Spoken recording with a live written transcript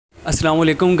अस्सलाम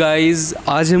वालेकुम गाइज़,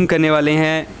 आज हम करने वाले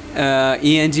हैं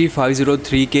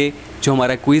Eng503 के जो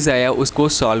हमारा क्विज़ आया उसको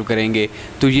सॉल्व करेंगे।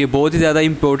 तो ये बहुत ही ज़्यादा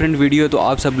इम्पोर्टेंट वीडियो, तो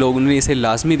आप सब लोगों ने इसे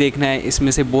लाजमी देखना है।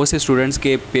 इसमें से बहुत से स्टूडेंट्स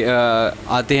के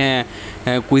आते हैं,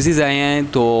 क्विज़ आए हैं।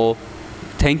 तो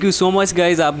thank you so much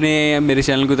guys, आपने मेरे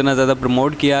चैनल को इतना ज़्यादा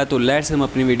प्रमोट किया। तो लेट्स हम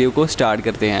अपनी वीडियो को स्टार्ट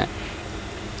करते हैं।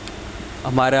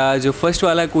 हमारा जो फर्स्ट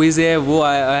वाला क्विज़ है वो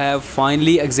आया है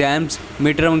finally exams,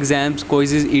 mid term exams,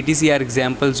 quiz ETC are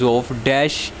examples of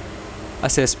dash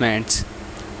assessments.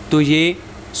 तो ये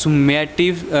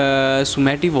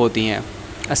सुमेटिव होती हैं,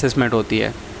 असेसमेंट होती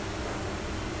है।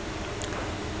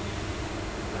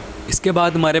 इसके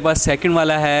बाद हमारे पास सेकंड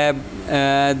वाला है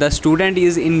the student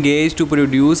is engage to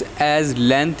produce as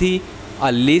lengthy a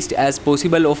list as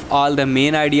possible of all the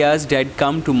main ideas date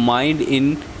come to mind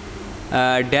in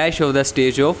dash of the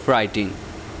stage of writing.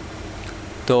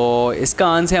 तो इसका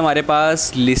आंसर है हमारे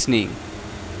पास लिसनिंग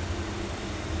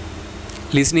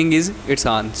इज़ इट्स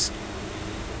आंसर।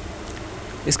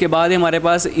 इसके बाद हमारे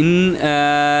पास इन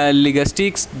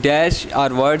linguistics dash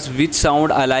are words which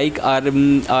sound alike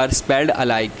are spelled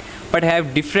alike but have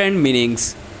different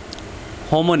meanings.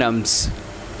 होमोनम्स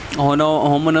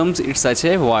it's such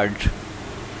a word.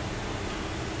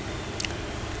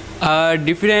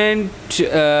 Different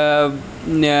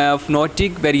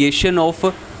phonetic variation of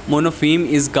monopheme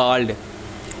is called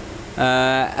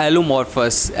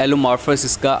allomorphous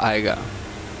इसका आएगा।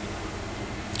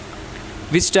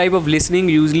 Which type of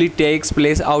listening usually takes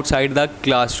place outside the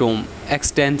classroom?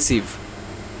 Extensive.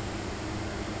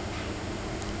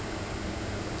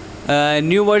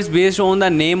 New words based on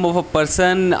the name of a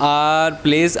person or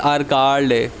place are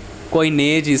called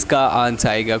coinage इसका answer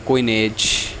आएगा,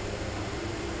 coinage।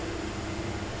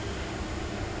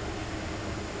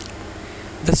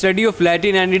 The study of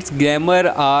Latin and its grammar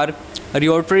or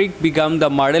rhetoric became the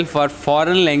model for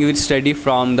foreign language study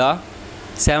from the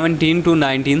 17th to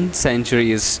 19th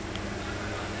centuries.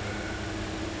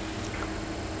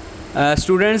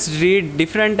 Students read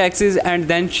different texts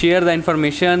and then share the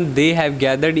information they have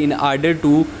gathered in order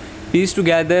to piece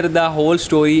together the whole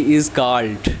story is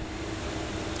called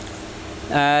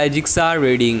jigsaw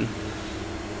reading.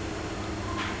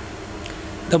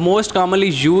 The most commonly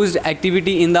used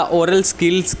activity in the oral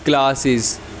skills class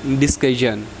is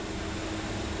discussion.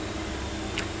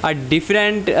 A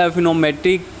different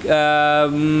phonetic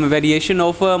variation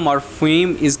of a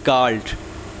morpheme is called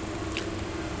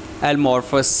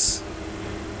allomorphous.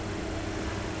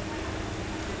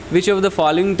 Which of the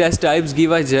following test types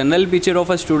give a general picture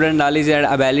of a student knowledge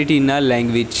and ability in a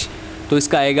language? तो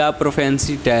इसका आएगा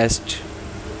proficiency test.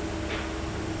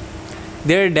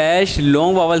 There dash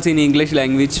long vowels in English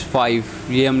language 5.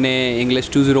 ये हमने English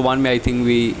 201 में I think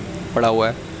भी पढ़ा हुआ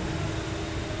है।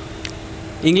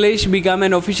 English became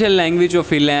an official language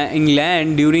of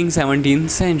England during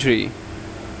 17th century.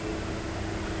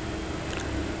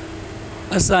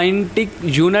 A scientific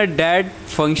unit that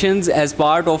functions as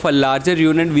part of a larger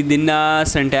unit within a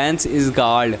sentence is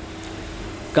called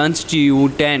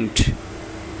constituent.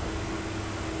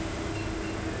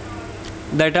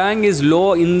 The tongue is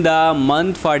low in the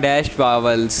month for dashed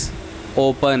vowels,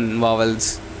 open vowels.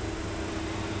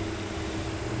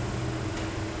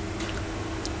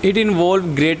 It involves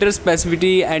greater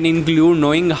specificity and include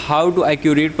knowing how to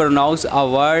accurately pronounce a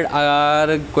word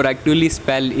or correctly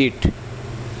spell it.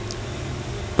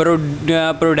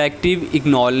 Productive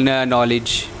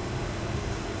knowledge.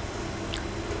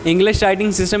 English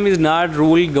writing system is not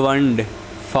rule governed.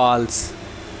 False.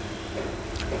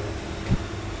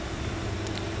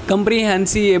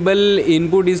 Comprehensible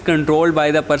input is controlled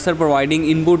by the person providing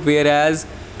input, whereas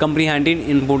comprehended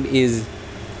input is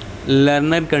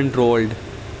learner controlled.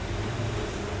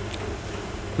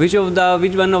 Which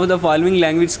one of the following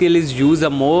language skill is used the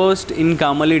most in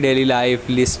commonly daily life?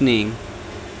 Listening.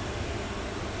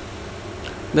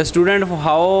 The student of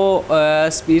how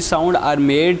speech sound are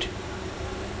made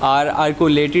or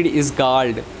articulated is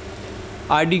called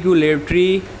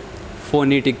articulatory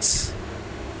phonetics.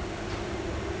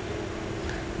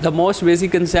 The most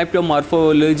basic concept of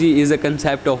morphology is the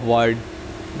concept of word.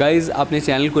 Guys, आपने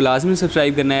channel को लाजमी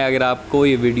subscribe करना है अगर आपको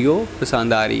ये video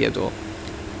पसंद आ रही है तो।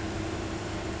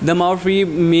 The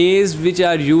morphemes which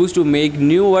are used to make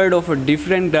new word of a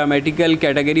different grammatical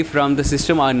category from the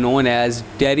system are known as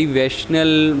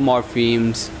derivational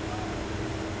morphemes.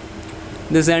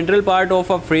 The central part of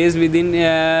a phrase within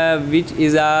which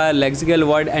is a lexical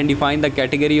word and define the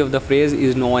category of the phrase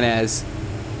is known as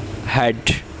head.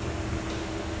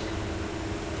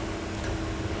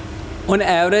 On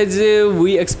average,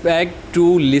 we expect to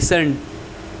listen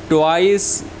twice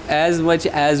as much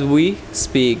as we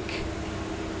speak.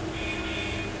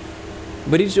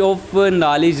 Breach of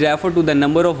knowledge refer to the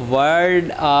number of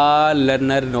word a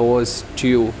learner knows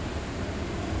to.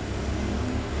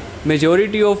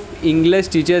 Majority of English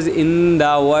teachers in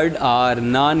the world are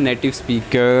non-native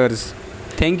speakers.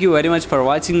 Thank you very much for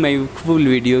watching my full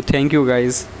video. Thank you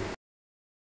guys.